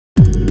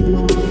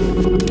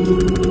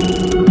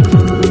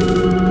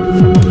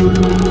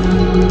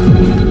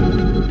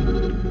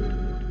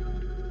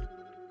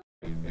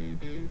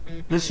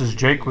This is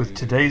Jake with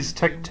today's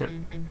tech tip.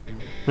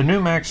 The new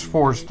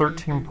Max4's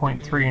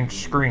 13.3-inch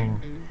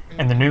screen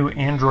and the new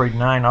Android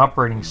 9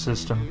 operating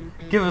system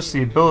give us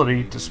the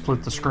ability to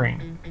split the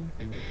screen.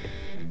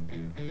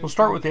 We'll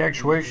start with the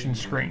actuation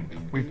screen.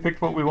 We've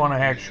picked what we want to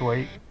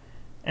actuate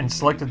and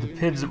selected the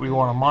PIDs that we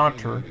want to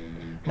monitor.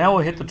 Now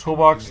we'll hit the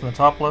toolbox in the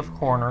top left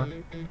corner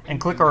and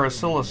click our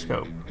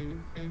oscilloscope.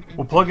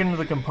 We'll plug into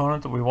the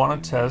component that we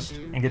want to test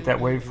and get that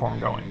waveform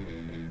going.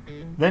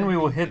 Then we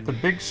will hit the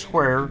big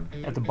square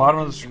at the bottom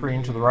of the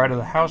screen to the right of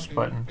the house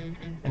button,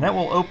 and that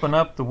will open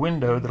up the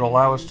window that will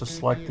allow us to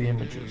select the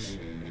images.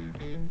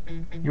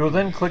 You will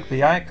then click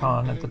the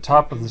icon at the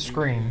top of the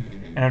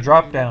screen and a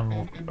drop down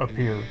will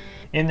appear.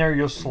 In there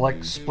you'll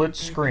select split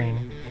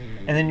screen,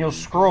 and then you'll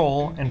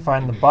scroll and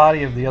find the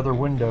body of the other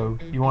window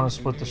you want to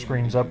split the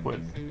screens up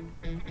with.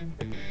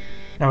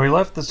 Now we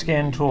left the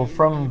scan tool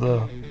from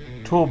the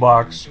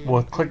toolbox.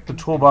 We'll click the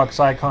toolbox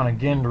icon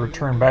again to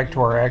return back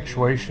to our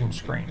actuation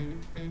screen.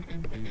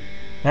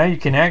 Now you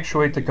can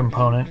actuate the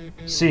component,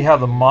 see how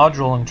the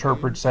module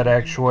interprets that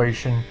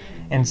actuation,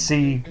 and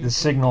see the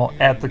signal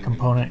at the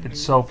component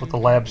itself with the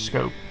lab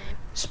scope.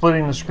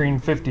 Splitting the screen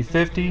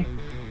 50-50,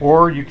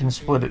 or you can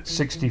split it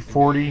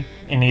 60-40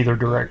 in either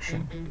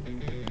direction.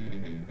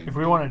 If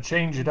we want to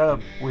change it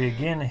up, we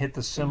again hit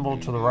the symbol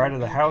to the right of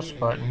the house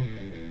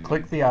button,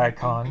 click the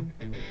icon,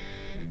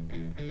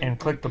 and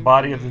click the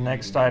body of the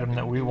next item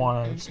that we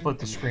want to split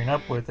the screen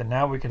up with, and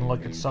now we can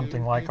look at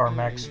something like our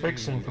max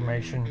fix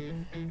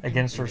information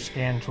against our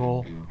scan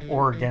tool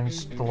or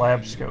against the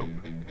lab scope.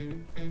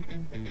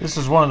 This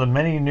is one of the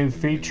many new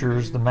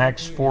features the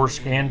Max4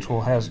 Scan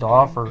Tool has to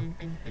offer,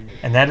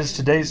 and that is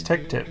today's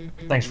tech tip.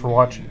 Thanks for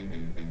watching.